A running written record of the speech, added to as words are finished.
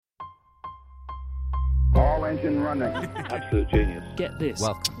All engine running. Absolute genius. Get this.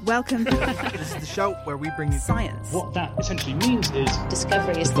 Welcome. This is the show where we bring you Science. What that essentially means is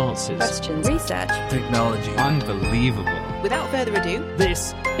discoveries, advances, Questions. Research. technology. Unbelievable. Without further ado,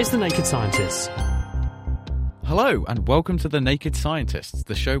 this is The Naked Scientists. Hello and welcome to The Naked Scientists,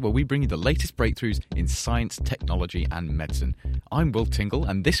 the show where we bring you the latest breakthroughs in science, technology and medicine. I'm Will Tingle,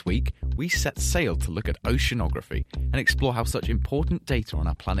 and this week we set sail to look at oceanography and explore how such important data on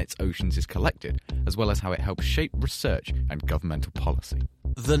our planet's oceans is collected, as well as how it helps shape research and governmental policy.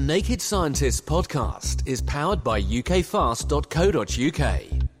 The Naked Scientists podcast is powered by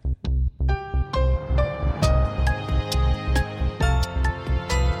ukfast.co.uk.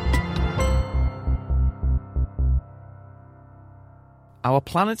 Our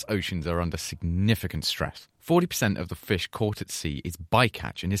planet's oceans are under significant stress. 40% of the fish caught at sea is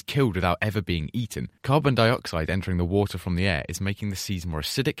bycatch and is killed without ever being eaten. Carbon dioxide entering the water from the air is making the seas more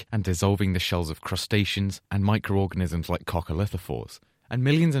acidic and dissolving the shells of crustaceans and microorganisms like coccolithophores. And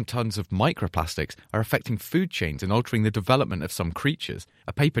millions of tons of microplastics are affecting food chains and altering the development of some creatures.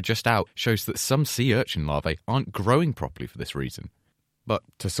 A paper just out shows that some sea urchin larvae aren't growing properly for this reason. But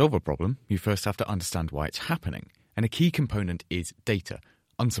to solve a problem, you first have to understand why it's happening. And a key component is data.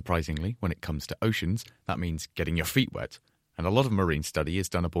 Unsurprisingly, when it comes to oceans, that means getting your feet wet. And a lot of marine study is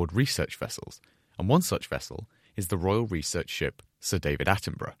done aboard research vessels. And one such vessel is the Royal Research Ship Sir David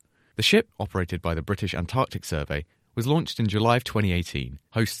Attenborough. The ship, operated by the British Antarctic Survey, was launched in July of 2018,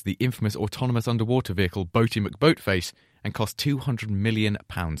 hosts the infamous autonomous underwater vehicle Boaty McBoatface, and cost £200 million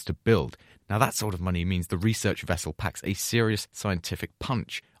to build. Now that sort of money means the research vessel packs a serious scientific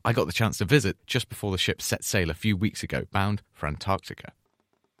punch. I got the chance to visit just before the ship set sail a few weeks ago, bound for Antarctica.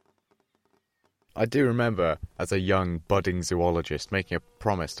 I do remember, as a young budding zoologist, making a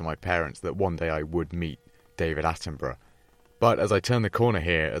promise to my parents that one day I would meet David Attenborough. But as I turn the corner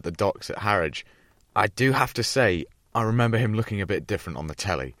here at the docks at Harwich, I do have to say I remember him looking a bit different on the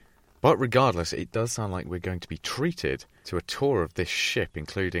telly. But regardless, it does sound like we're going to be treated to a tour of this ship,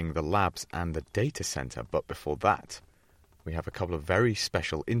 including the labs and the data centre. But before that, we have a couple of very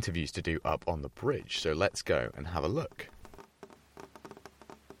special interviews to do up on the bridge. So let's go and have a look.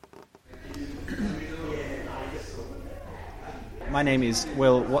 My name is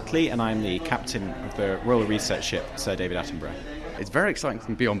Will Watley and I'm the captain of the Royal Research Ship Sir David Attenborough. It's very exciting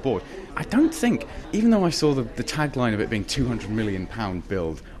to be on board. I don't think, even though I saw the tagline of it being £200 million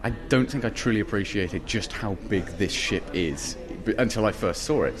build, I don't think I truly appreciated just how big this ship is until I first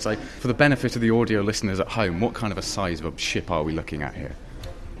saw it. So for the benefit of the audio listeners at home, what kind of a size of a ship are we looking at here?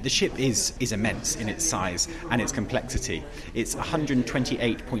 The ship is immense in its size and its complexity. It's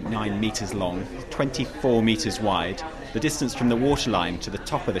 128.9 metres long, 24 metres wide. The distance from the waterline to the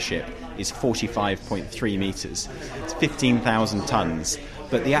top of the ship is 45.3 metres. It's 15,000 tonnes.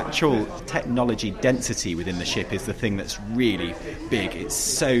 But the actual technology density within the ship is the thing that's really big. It's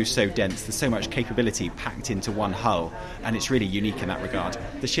so dense. There's so much capability packed into one hull, and it's really unique in that regard.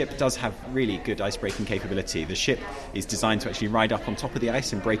 The ship does have really good ice-breaking capability. The ship is designed to actually ride up on top of the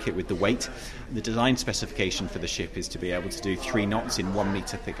ice and break it with the weight. The design specification for the ship is to be able to do 3 knots in 1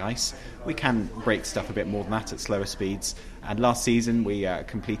 metre thick ice. We can break stuff a bit more than that at slower speeds. And last season we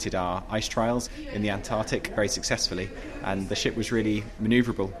completed our ice trials in the Antarctic very successfully, and the ship was really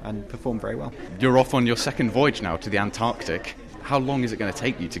manoeuvrable and performed very well. You're off on your second voyage now to the Antarctic. How long is it going to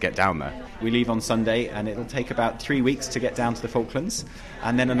take you to get down there? We leave on Sunday and it'll take about 3 weeks to get down to the Falklands,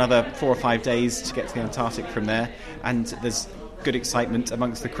 and then another 4 or 5 days to get to the Antarctic from there. And there's good excitement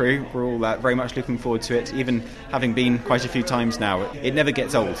amongst the crew. We're all very much looking forward to it, even having been quite a few times now. It never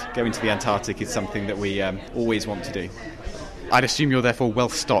gets old. Going to the Antarctic is something that we always want to do. I'd assume you're therefore well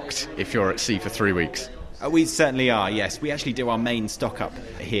stocked if you're at sea for 3 weeks. We certainly are, yes. We actually do our main stock up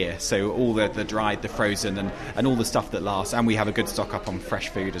here, so all the dried, the frozen and all the stuff that lasts, and we have a good stock up on fresh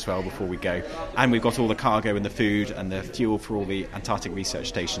food as well before we go. And we've got all the cargo and the food and the fuel for all the Antarctic research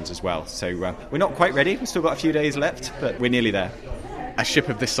stations as well. So we're not quite ready, we've still got a few days left, but we're nearly there. A ship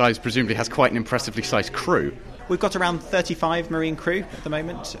of this size presumably has quite an impressively sized crew. We've got around 35 marine crew at the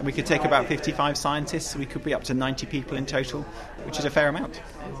moment, and we could take about 55 scientists, so we could be up to 90 people in total, which is a fair amount.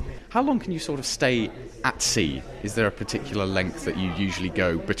 How long can you sort of stay at sea? Is there a particular length that you usually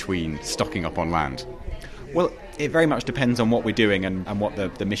go between stocking up on land? Well, it very much depends on what we're doing and what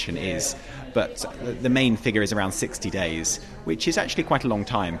the mission is. But the main figure is around 60 days, which is actually quite a long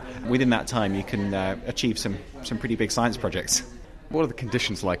time. Within that time, you can achieve some pretty big science projects. What are the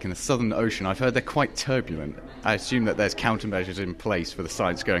conditions like in the Southern Ocean? I've heard they're quite turbulent. I assume that there's countermeasures in place for the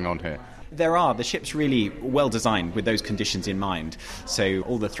science going on here. There are. The ship's really well designed with those conditions in mind. So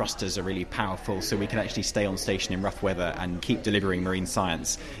all the thrusters are really powerful, so we can actually stay on station in rough weather and keep delivering marine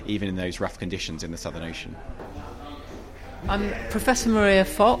science, even in those rough conditions in the Southern Ocean. I'm Professor Maria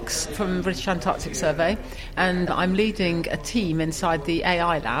Fox from British Antarctic Survey, and I'm leading a team inside the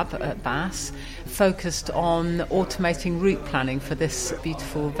AI lab at BAS focused on automating route planning for this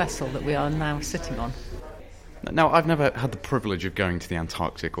beautiful vessel that we are now sitting on. Now, I've never had the privilege of going to the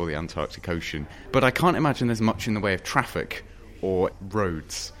Antarctic or the Antarctic Ocean, but I can't imagine there's much in the way of traffic or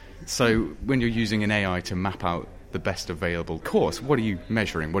roads. So when you're using an AI to map out the best available course, what are you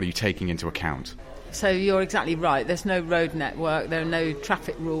measuring? What are you taking into account? So you're exactly right. There's no road network, there are no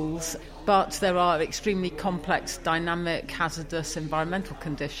traffic rules, but there are extremely complex, dynamic, hazardous environmental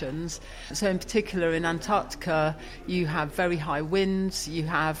conditions. So in particular in Antarctica, you have very high winds, you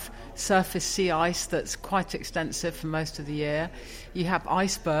have surface sea ice that's quite extensive for most of the year, you have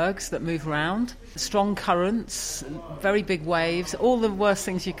icebergs that move around, strong currents, very big waves, all the worst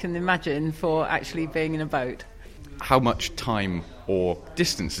things you can imagine for actually being in a boat. How much time or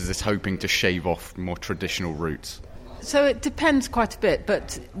distance is this hoping to shave off more traditional routes? So it depends quite a bit,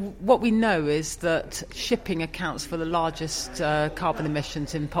 but what we know is that shipping accounts for the largest carbon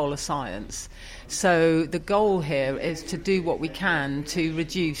emissions in polar science. So the goal here is to do what we can to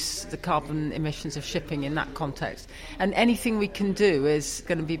reduce the carbon emissions of shipping in that context. And anything we can do is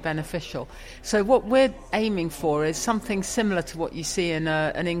going to be beneficial. So what we're aiming for is something similar to what you see in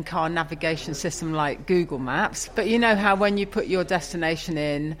an in-car navigation system like Google Maps. But you know how when you put your destination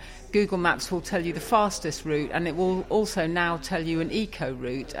in, Google Maps will tell you the fastest route, and it will also now tell you an eco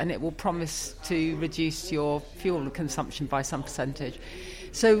route, and it will promise to reduce your fuel consumption by some percentage.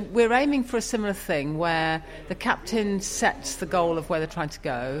 So we're aiming for a similar thing where the captain sets the goal of where they're trying to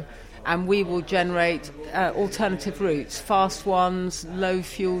go, and we will generate alternative routes, fast ones, low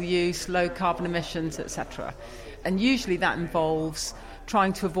fuel use, low carbon emissions, etc. And usually that involves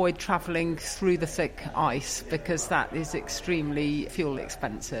trying to avoid travelling through the thick ice because that is extremely fuel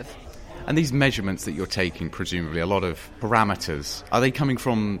expensive. And these measurements that you're taking, presumably a lot of parameters, are they coming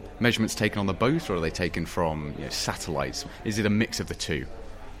from measurements taken on the boat or are they taken from satellites? Is it a mix of the two?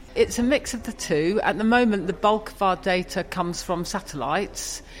 It's a mix of the two. At the moment, the bulk of our data comes from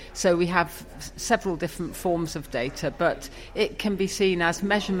satellites. So we have several different forms of data, but it can be seen as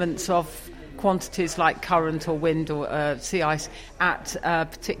measurements of quantities like current or wind or sea ice at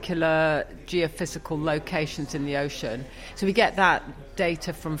particular geophysical locations in the ocean. So we get that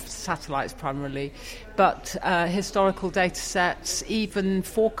data from satellites primarily, but historical data sets, even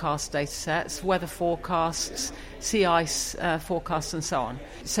forecast data sets, weather forecasts, sea ice forecasts and so on.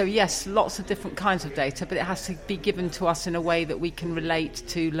 So yes, lots of different kinds of data, but it has to be given to us in a way that we can relate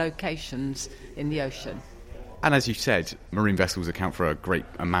to locations in the ocean. And as you said, marine vessels account for a great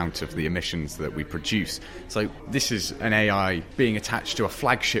amount of the emissions that we produce. So this is an AI being attached to a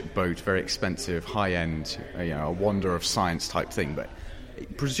flagship boat, very expensive, high-end, a wonder of science type thing. But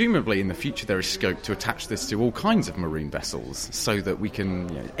presumably in the future there is scope to attach this to all kinds of marine vessels so that we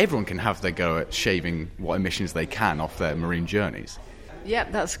can, everyone can have their go at shaving what emissions they can off their marine journeys.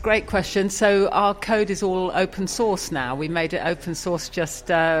 Yep, that's a great question. So our code is all open source now. We made it open source just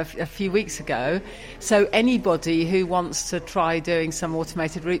a few weeks ago. So anybody who wants to try doing some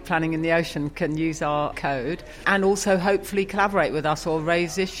automated route planning in the ocean can use our code and also hopefully collaborate with us or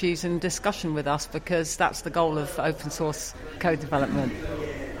raise issues and discussion with us, because that's the goal of open source code development.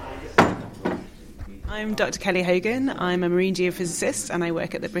 I'm Dr. Kelly Hogan. I'm a marine geophysicist and I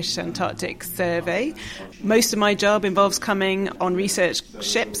work at the British Antarctic Survey. Most of my job involves coming on research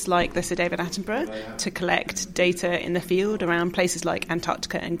ships like the Sir David Attenborough to collect data in the field around places like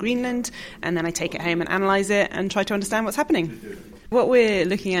Antarctica and Greenland, and then I take it home and analyse it and try to understand what's happening. What we're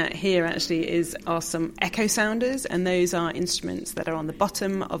looking at here actually are some echo sounders, and those are instruments that are on the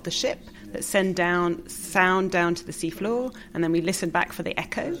bottom of the ship that send sound down to the seafloor, and then we listen back for the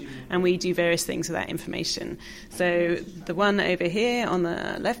echo, and we do various things with that information. So the one over here on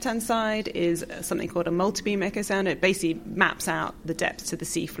the left-hand side is something called a multibeam echo sounder. It basically maps out the depth to the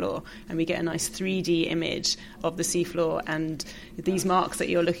seafloor, and we get a nice 3D image of the seafloor, and these marks that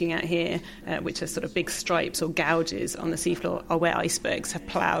you're looking at here, which are sort of big stripes or gouges on the seafloor, are where icebergs have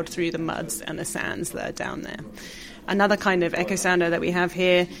ploughed through the muds and the sands that are down there. Another kind of echo sounder that we have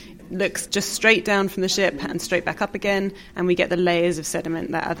here looks just straight down from the ship and straight back up again, and we get the layers of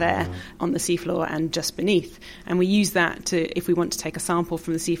sediment that are there on the seafloor and just beneath. And we use that to, if we want to take a sample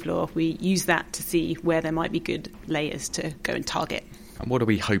from the seafloor, we use that to see where there might be good layers to go and target. And what are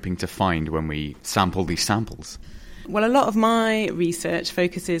we hoping to find when we sample these samples? Well, a lot of my research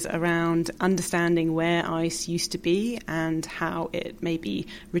focuses around understanding where ice used to be and how it maybe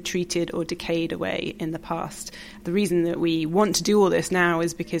retreated or decayed away in the past. The reason that we want to do all this now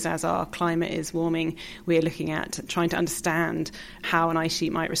is because as our climate is warming, we're looking at trying to understand how an ice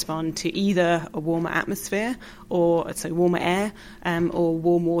sheet might respond to either a warmer atmosphere or warmer air or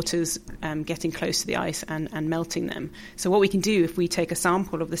warm waters getting close to the ice and melting them. So what we can do if we take a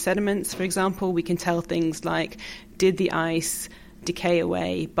sample of the sediments, for example, we can tell things like, did the ice decay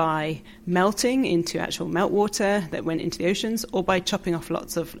away by melting into actual meltwater that went into the oceans, or by chopping off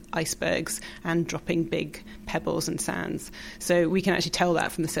lots of icebergs and dropping big pebbles and sands? So we can actually tell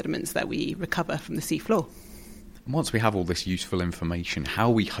that from the sediments that we recover from the seafloor. Once we have all this useful information, how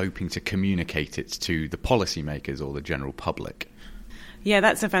are we hoping to communicate it to the policymakers or the general public? Yeah,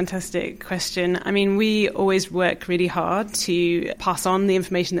 that's a fantastic question. I mean, we always work really hard to pass on the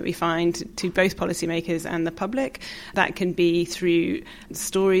information that we find to both policymakers and the public. That can be through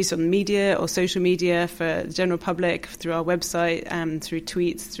stories on media or social media for the general public, through our website, through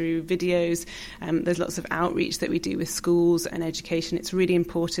tweets, through videos. There's lots of outreach that we do with schools and education. It's really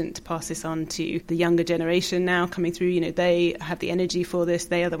important to pass this on to the younger generation now coming through. You know, they have the energy for this.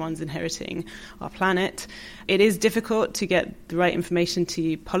 They are the ones inheriting our planet. It is difficult to get the right information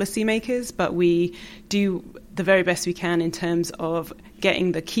to policymakers, but we do the very best we can in terms of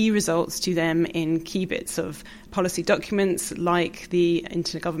getting the key results to them in key bits of policy documents like the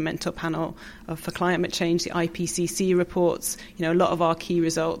Intergovernmental Panel for Climate Change, the IPCC reports. You know, a lot of our key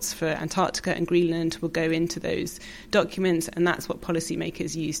results for Antarctica and Greenland will go into those documents, and that's what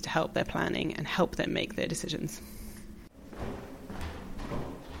policymakers use to help their planning and help them make their decisions.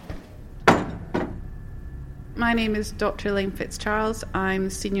 My name is Dr. Elaine Fitzcharles. I'm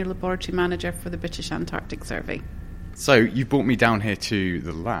the Senior Laboratory Manager for the British Antarctic Survey. So you brought me down here to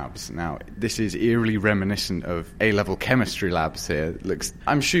the labs. Now, this is eerily reminiscent of A-level chemistry labs here. It looks,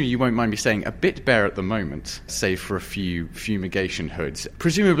 I'm sure you won't mind me saying, a bit bare at the moment, save for a few fumigation hoods.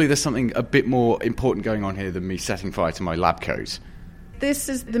 Presumably there's something a bit more important going on here than me setting fire to my lab coat. This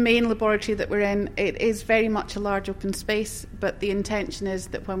is the main laboratory that we're in. It is very much a large open space, but the intention is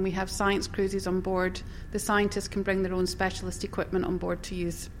that when we have science cruises on board, the scientists can bring their own specialist equipment on board to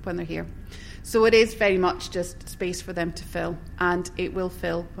use when they're here. So it is very much just space for them to fill, and it will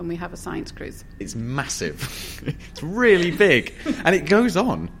fill when we have a science cruise. It's massive. It's really big, and it goes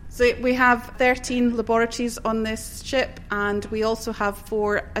on. So we have 13 laboratories on this ship, and we also have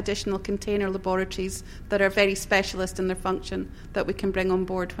 4 additional container laboratories that are very specialist in their function that we can bring on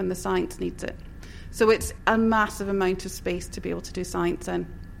board when the science needs it. So it's a massive amount of space to be able to do science in.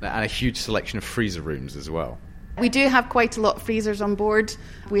 And a huge selection of freezer rooms as well. We do have quite a lot of freezers on board.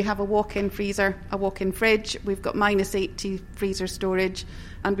 We have a walk-in freezer, a walk-in fridge. We've got -80 freezer storage,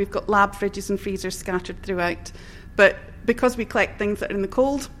 and we've got lab fridges and freezers scattered throughout. But because we collect things that are in the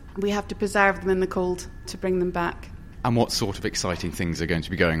cold, we have to preserve them in the cold to bring them back. And what sort of exciting things are going to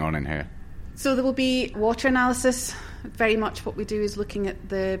be going on in here? So there will be water analysis. Very much what we do is looking at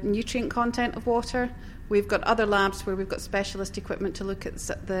the nutrient content of water. We've got other labs where we've got specialist equipment to look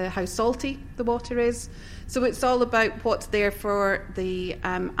at how salty the water is. So it's all about what's there for the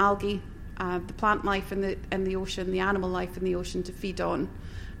algae, the plant life in the ocean, the animal life in the ocean to feed on,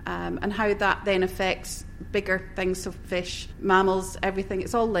 and how that then affects bigger things, so fish, mammals, everything.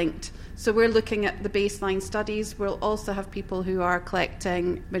 It's all linked. So we're looking at the baseline studies. We'll also have people who are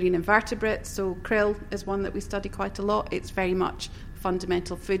collecting marine invertebrates. So krill is one that we study quite a lot. It's very much a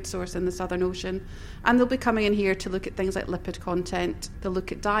fundamental food source in the Southern Ocean. And they'll be coming in here to look at things like lipid content. They'll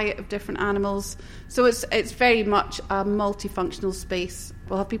look at diet of different animals. So it's very much a multifunctional space.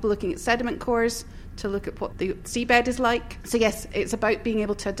 We'll have people looking at sediment cores to look at what the seabed is like. So yes, it's about being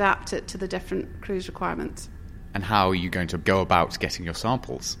able to adapt it to the different cruise requirements. And how are you going to go about getting your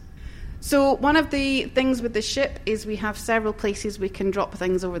samples? So one of the things with the ship is we have several places we can drop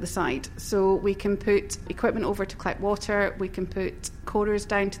things over the side. So we can put equipment over to collect water. We can put corers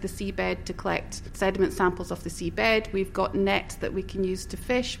down to the seabed to collect sediment samples off the seabed. We've got nets that we can use to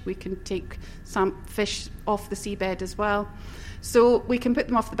fish. We can take some fish off the seabed as well. So we can put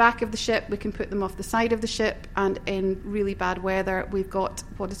them off the back of the ship, we can put them off the side of the ship, and in really bad weather we've got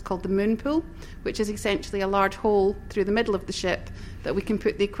what is called the moon pool, which is essentially a large hole through the middle of the ship that we can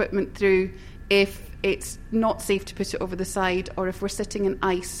put the equipment through if it's not safe to put it over the side, or if we're sitting in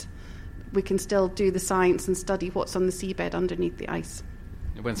ice, we can still do the science and study what's on the seabed underneath the ice.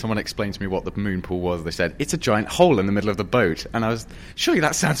 When someone explained to me what the moon pool was, they said, it's a giant hole in the middle of the boat. And I was, surely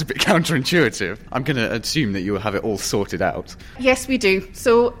that sounds a bit counterintuitive. I'm going to assume that you will have it all sorted out. Yes, we do.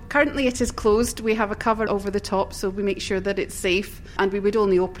 So currently it is closed. We have a cover over the top, so we make sure that it's safe. And we would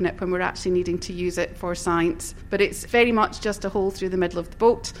only open it when we're actually needing to use it for science. But it's very much just a hole through the middle of the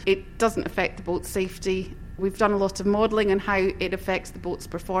boat. It doesn't affect the boat's safety. We've done a lot of modelling on how it affects the boat's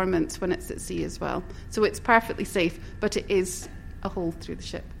performance when it's at sea as well. So it's perfectly safe, but it is a hole through the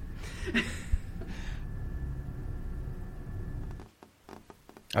ship.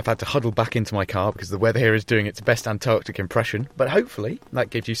 I've had to huddle back into my car because the weather here is doing its best Antarctic impression, but hopefully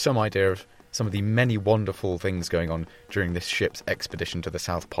that gives you some idea of some of the many wonderful things going on during this ship's expedition to the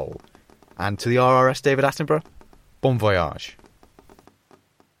South Pole. And to the RRS David Attenborough, bon voyage.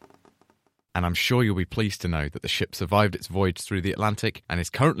 And I'm sure you'll be pleased to know that the ship survived its voyage through the Atlantic and is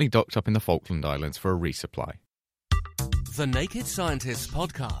currently docked up in the Falkland Islands for a resupply. The Naked Scientists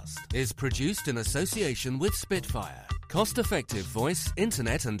podcast is produced in association with Spitfire, cost-effective voice,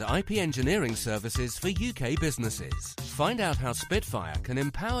 internet and IP engineering services for UK businesses. Find out how Spitfire can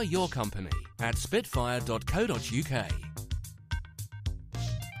empower your company at spitfire.co.uk.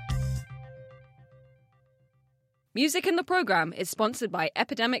 Music in the programme is sponsored by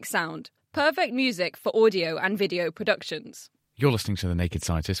Epidemic Sound, perfect music for audio and video productions. You're listening to The Naked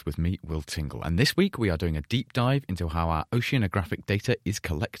Scientist with me, Will Tingle, and this week we are doing a deep dive into how our oceanographic data is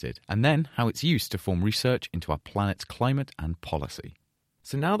collected, and then how it's used to form research into our planet's climate and policy.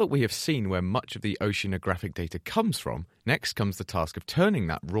 So now that we have seen where much of the oceanographic data comes from, next comes the task of turning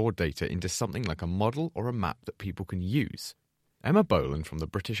that raw data into something like a model or a map that people can use. Emma Boland from the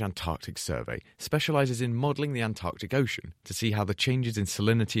British Antarctic Survey specialises in modelling the Antarctic Ocean to see how the changes in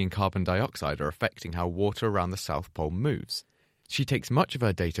salinity and carbon dioxide are affecting how water around the South Pole moves. She takes much of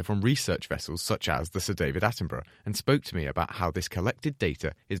her data from research vessels such as the Sir David Attenborough and spoke to me about how this collected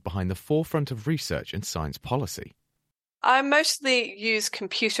data is behind the forefront of research and science policy. I mostly use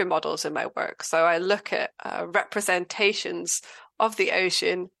computer models in my work. So I look at representations of the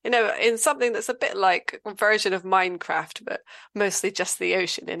ocean, in something that's a bit like a version of Minecraft, but mostly just the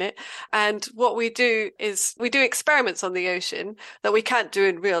ocean in it. And what we do is we do experiments on the ocean that we can't do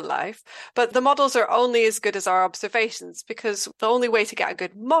in real life, but the models are only as good as our observations, because the only way to get a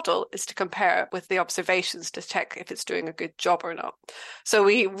good model is to compare it with the observations to check if it's doing a good job or not. So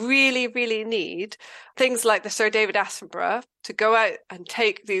we really, really need things like the Sir David Attenborough to go out and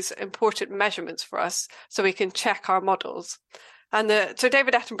take these important measurements for us so we can check our models. And the Sir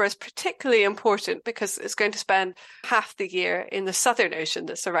David Attenborough is particularly important because it's going to spend half the year in the Southern Ocean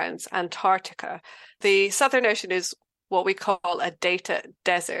that surrounds Antarctica. The Southern Ocean is what we call a data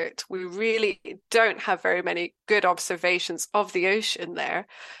desert. We really don't have very many good observations of the ocean there.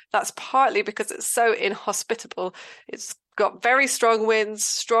 That's partly because it's so inhospitable. It's got very strong winds,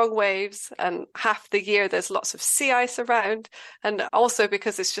 strong waves, and half the year there's lots of sea ice around, and also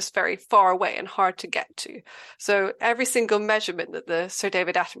because it's just very far away and hard to get to. So every single measurement that the Sir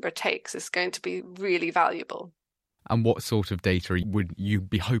David Attenborough takes is going to be really valuable. And what sort of data would you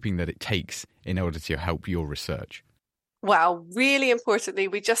be hoping that it takes in order to help your research? Well, really importantly,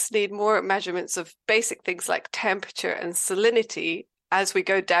 we just need more measurements of basic things like temperature and salinity as we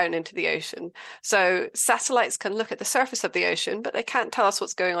go down into the ocean. So satellites can look at the surface of the ocean, but they can't tell us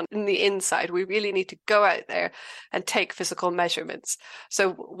what's going on in the inside. We really need to go out there and take physical measurements.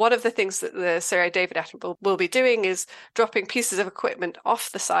 So one of the things that the Sir David Attenborough will be doing is dropping pieces of equipment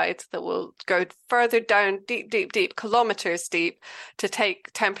off the side that will go further down, deep, kilometers deep, to take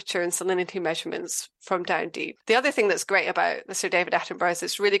temperature and salinity measurements from down deep. The other thing that's great about the Sir David Attenborough is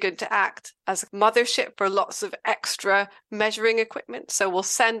it's really good to act as a mothership for lots of extra measuring equipment. So we'll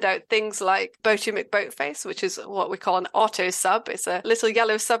send out things like Boaty McBoatface, which is what we call an auto sub. It's a little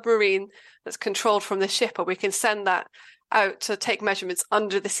yellow submarine that's controlled from the ship, and we can send that out to take measurements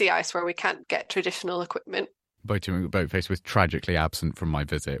under the sea ice where we can't get traditional equipment. Boaty McBoatface was tragically absent from my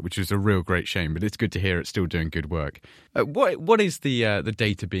visit, which was a real great shame, but it's good to hear it's still doing good work. What is the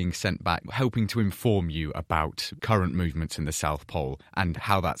data being sent back, helping to inform you about current movements in the South Pole and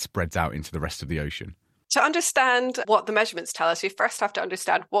how that spreads out into the rest of the ocean? To understand what the measurements tell us, you first have to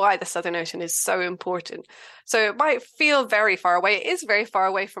understand why the Southern Ocean is so important. So it might feel very far away. It is very far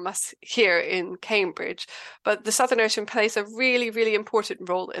away from us here in Cambridge, but the Southern Ocean plays a really, really important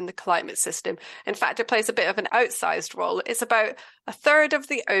role in the climate system. In fact, it plays a bit of an outsized role. It's about a third of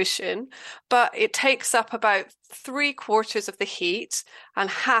the ocean, but it takes up about 3/4 of the heat and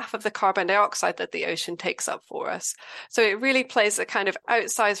half of the carbon dioxide that the ocean takes up for us. So it really plays a kind of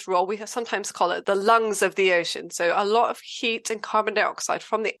outsized role. We sometimes call it the lungs of the ocean. So a lot of heat and carbon dioxide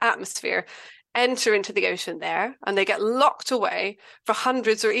from the atmosphere enter into the ocean there, and they get locked away for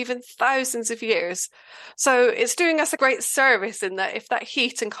hundreds or even thousands of years. So it's doing us a great service in that if that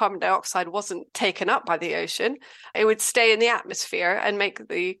heat and carbon dioxide wasn't taken up by the ocean, it would stay in the atmosphere and make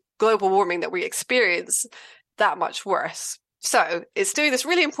the global warming that we experience that much worse. So it's doing this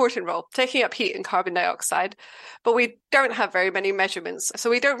really important role, taking up heat and carbon dioxide, but we don't have very many measurements. So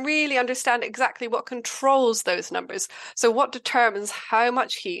we don't really understand exactly what controls those numbers. So what determines how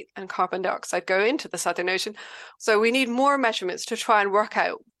much heat and carbon dioxide go into the Southern Ocean? So we need more measurements to try and work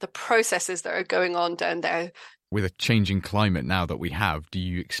out the processes that are going on down there. With a changing climate now that we have, do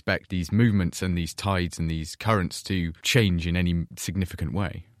you expect these movements and these tides and these currents to change in any significant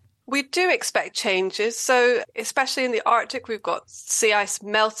way? We do expect changes. So especially in the Arctic, we've got sea ice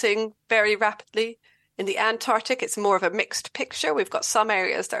melting very rapidly. In the Antarctic, it's more of a mixed picture. We've got some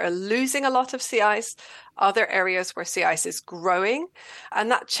areas that are losing a lot of sea ice, other areas where sea ice is growing.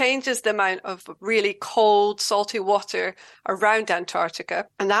 And that changes the amount of really cold, salty water around Antarctica.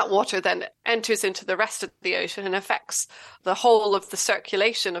 And that water then enters into the rest of the ocean and affects the whole of the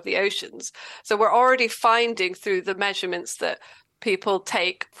circulation of the oceans. So we're already finding through the measurements that people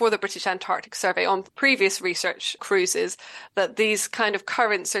take for the British Antarctic Survey on previous research cruises that these kind of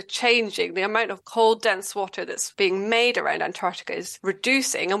currents are changing. The amount of cold, dense water that's being made around Antarctica is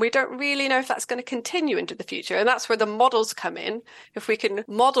reducing, and we don't really know if that's going to continue into the future. And that's where the models come in. If we can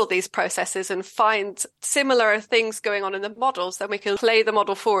model these processes and find similar things going on in the models, then we can play the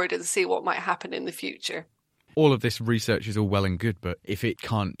model forward and see what might happen in the future. All of this research is all well and good, but if it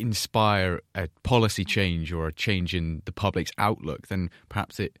can't inspire a policy change or a change in the public's outlook, then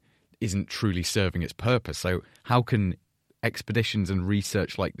perhaps it isn't truly serving its purpose. So how can expeditions and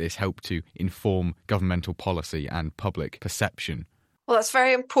research like this help to inform governmental policy and public perception? Well, that's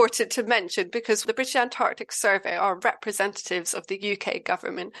very important to mention because the British Antarctic Survey are representatives of the UK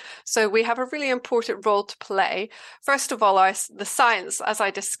government. So we have a really important role to play. First of all, the science, as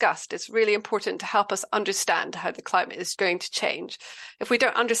I discussed, is really important to help us understand how the climate is going to change. If we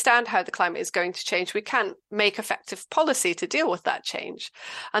don't understand how the climate is going to change, we can't make effective policy to deal with that change.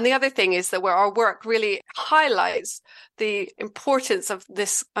 And the other thing is that where our work really highlights the importance of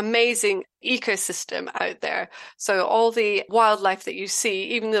this amazing ecosystem out there. So all the wildlife that you see,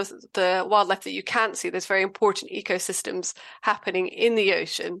 even the wildlife that you can't see, there's very important ecosystems happening in the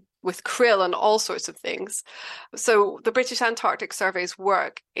ocean with krill and all sorts of things. So the British Antarctic Survey's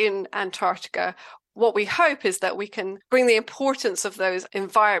work in Antarctica, what we hope is that we can bring the importance of those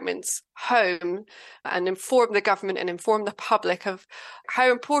environments home and inform the government and inform the public of how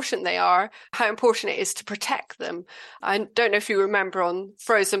important they are, how important it is to protect them. I don't know if you remember on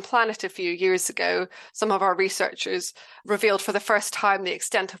Frozen Planet a few years ago, some of our researchers revealed for the first time the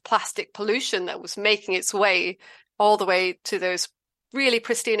extent of plastic pollution that was making its way all the way to those really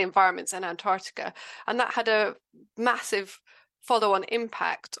pristine environments in Antarctica. And that had a massive follow-on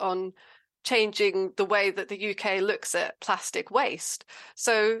impact on changing the way that the UK looks at plastic waste.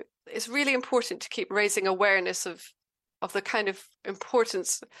 So it's really important to keep raising awareness of the kind of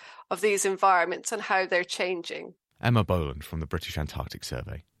importance of these environments and how they're changing. Emma Boland from the British Antarctic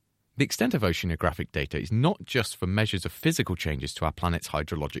Survey. The extent of oceanographic data is not just for measures of physical changes to our planet's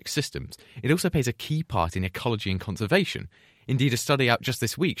hydrologic systems. It also plays a key part in ecology and conservation. Indeed, a study out just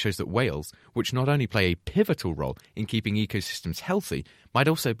this week shows that whales, which not only play a pivotal role in keeping ecosystems healthy, might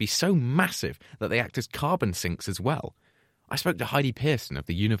also be so massive that they act as carbon sinks as well. I spoke to Heidi Pearson of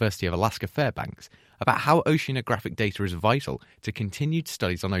the University of Alaska Fairbanks about how oceanographic data is vital to continued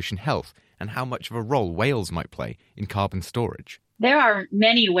studies on ocean health and how much of a role whales might play in carbon storage. There are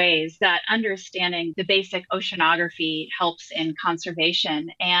many ways that understanding the basic oceanography helps in conservation.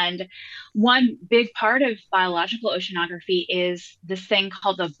 And one big part of biological oceanography is this thing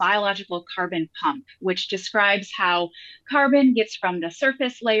called the biological carbon pump, which describes how carbon gets from the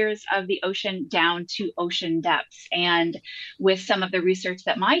surface layers of the ocean down to ocean depths. And with some of the research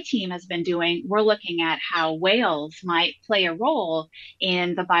that my team has been doing, we're looking at how whales might play a role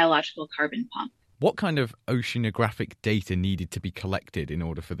in the biological carbon pump. What kind of oceanographic data needed to be collected in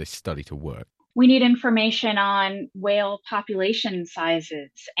order for this study to work? We need information on whale population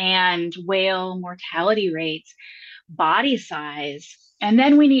sizes and whale mortality rates, body size, and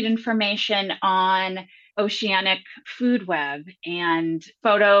then we need information on oceanic food web and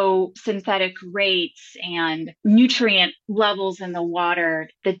photosynthetic rates and nutrient levels in the water,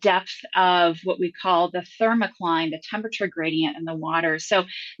 the depth of what we call the thermocline, the temperature gradient in the water. So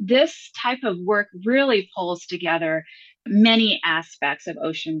this type of work really pulls together many aspects of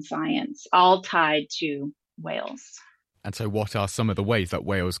ocean science, all tied to whales. And so what are some of the ways that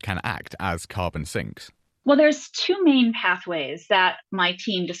whales can act as carbon sinks? Well, there's two main pathways that my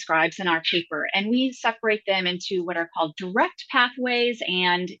team describes in our paper, and we separate them into what are called direct pathways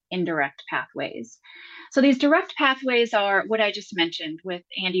and indirect pathways. So these direct pathways are what I just mentioned with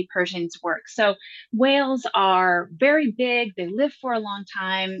Andy Persian's work. So whales are very big, they live for a long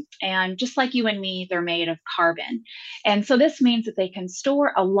time, and just like you and me, they're made of carbon. And so this means that they can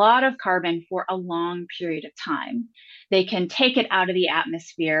store a lot of carbon for a long period of time. They can take it out of the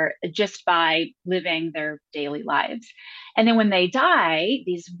atmosphere just by living their daily lives. And then when they die,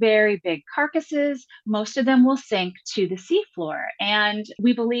 these very big carcasses, most of them will sink to the seafloor. And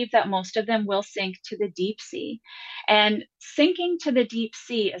we believe that most of them will sink to the deep sea. And sinking to the deep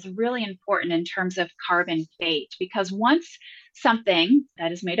sea is really important in terms of carbon fate, because once something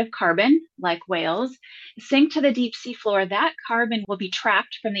that is made of carbon, like whales, sink to the deep sea floor, that carbon will be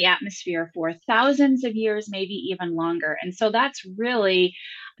trapped from the atmosphere for thousands of years, maybe even longer. And so that's really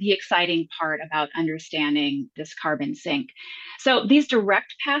the exciting part about understanding this carbon sink. So these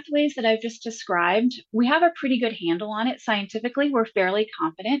direct pathways that I've just described, we have a pretty good handle on it scientifically. We're fairly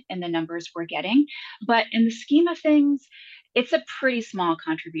confident in the numbers we're getting. But in the scheme of things, it's a pretty small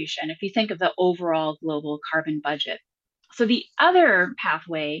contribution if you think of the overall global carbon budget. So the other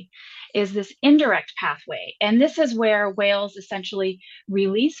pathway is this indirect pathway. And this is where whales essentially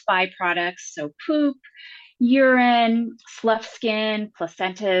release byproducts, so poop, urine, slough skin,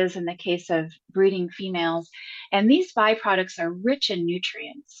 placentas in the case of breeding females. And these byproducts are rich in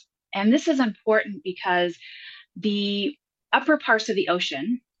nutrients. And this is important because the upper parts of the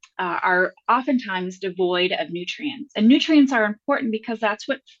ocean are oftentimes devoid of nutrients. And nutrients are important because that's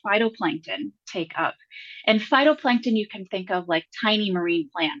what phytoplankton take up. And phytoplankton you can think of like tiny marine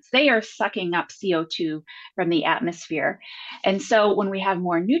plants. They are sucking up CO2 from the atmosphere. And so when we have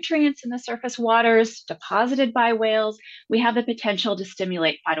more nutrients in the surface waters deposited by whales, we have the potential to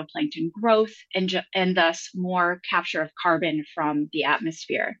stimulate phytoplankton growth and thus more capture of carbon from the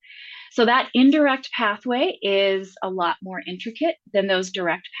atmosphere. So that indirect pathway is a lot more intricate than those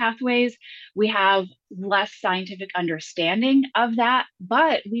direct pathways. We have less scientific understanding of that,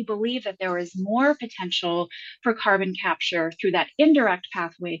 but we believe that there is more potential for carbon capture through that indirect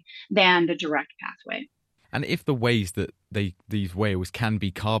pathway than the direct pathway. And if the ways that these whales can be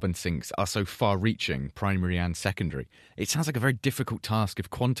carbon sinks are so far-reaching, primary and secondary, it sounds like a very difficult task of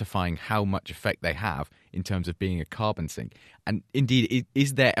quantifying how much effect they have in terms of being a carbon sink. And indeed,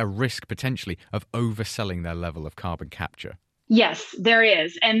 is there a risk potentially of overselling their level of carbon capture? Yes, there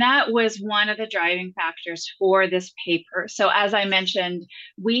is. And that was one of the driving factors for this paper. So as I mentioned,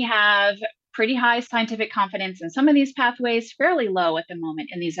 we have pretty high scientific confidence in some of these pathways, fairly low at the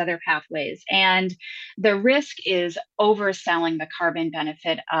moment in these other pathways. And the risk is overselling the carbon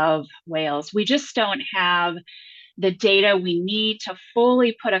benefit of whales. We just don't have the data we need to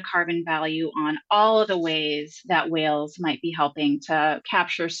fully put a carbon value on all of the ways that whales might be helping to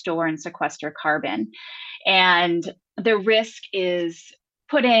capture, store, and sequester carbon. And the risk is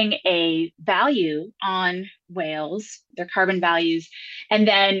putting a value on whales, their carbon values, and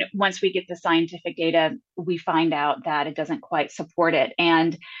then once we get the scientific data, we find out that it doesn't quite support it.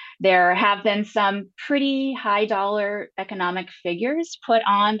 And there have been some pretty high dollar economic figures put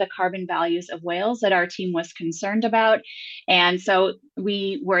on the carbon values of whales that our team was concerned about. And so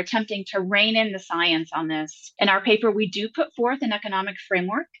we were attempting to rein in the science on this. In our paper, we do put forth an economic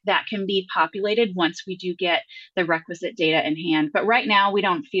framework that can be populated once we do get the requisite data in hand. But right now, we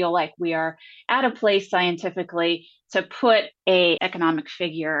don't feel like we are at a place scientifically to put an economic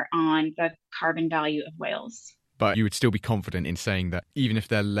figure on the carbon value of whales. But you would still be confident in saying that even if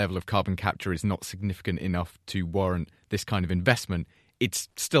their level of carbon capture is not significant enough to warrant this kind of investment, it's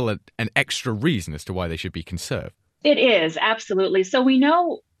still an extra reason as to why they should be conserved. It is, absolutely. So we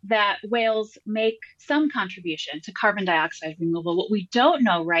know that whales make some contribution to carbon dioxide removal. What we don't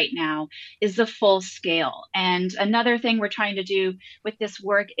know right now is the full scale. And another thing we're trying to do with this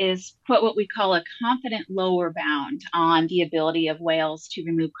work is put what we call a confident lower bound on the ability of whales to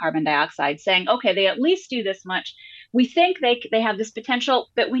remove carbon dioxide, saying, okay, they at least do this much. We think they have this potential,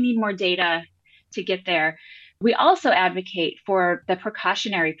 but we need more data to get there. We also advocate for the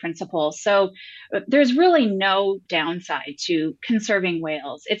precautionary principle. So there's really no downside to conserving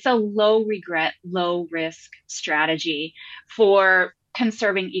whales. It's a low regret, low risk strategy for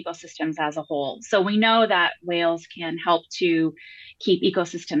conserving ecosystems as a whole. So we know that whales can help to keep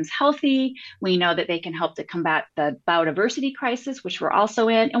ecosystems healthy. We know that they can help to combat the biodiversity crisis, which we're also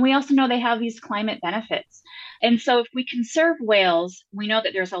in. And we also know they have these climate benefits. And so if we conserve whales, we know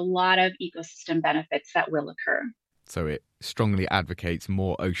that there's a lot of ecosystem benefits that will occur. So it strongly advocates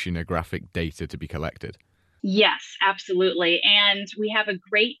more oceanographic data to be collected. Yes, absolutely. And we have a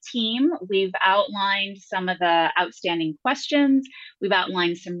great team. We've outlined some of the outstanding questions. We've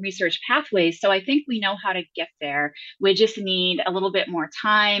outlined some research pathways. So I think we know how to get there. We just need a little bit more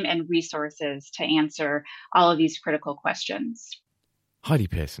time and resources to answer all of these critical questions. Heidi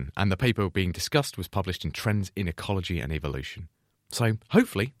Pearson, and the paper being discussed was published in Trends in Ecology and Evolution. So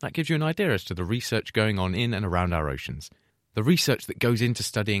hopefully that gives you an idea as to the research going on in and around our oceans. The research that goes into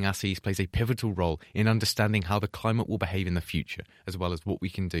studying our seas plays a pivotal role in understanding how the climate will behave in the future, as well as what we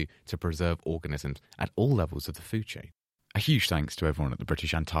can do to preserve organisms at all levels of the food chain. A huge thanks to everyone at the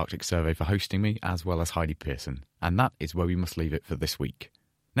British Antarctic Survey for hosting me, as well as Heidi Pearson. And that is where we must leave it for this week.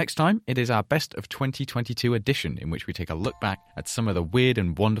 Next time, it is our Best of 2022 edition, in which we take a look back at some of the weird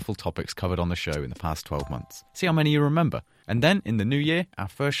and wonderful topics covered on the show in the past 12 months. See how many you remember. And then, in the new year, our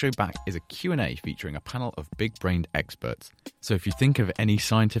first show back is a Q&A featuring a panel of big-brained experts. So if you think of any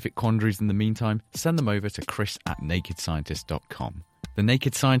scientific quandaries in the meantime, send them over to chris@nakedscientist.com. The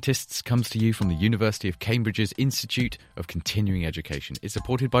Naked Scientists comes to you from the University of Cambridge's Institute of Continuing Education. It's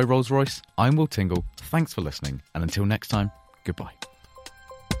supported by Rolls-Royce. I'm Will Tingle. Thanks for listening. And until next time, goodbye.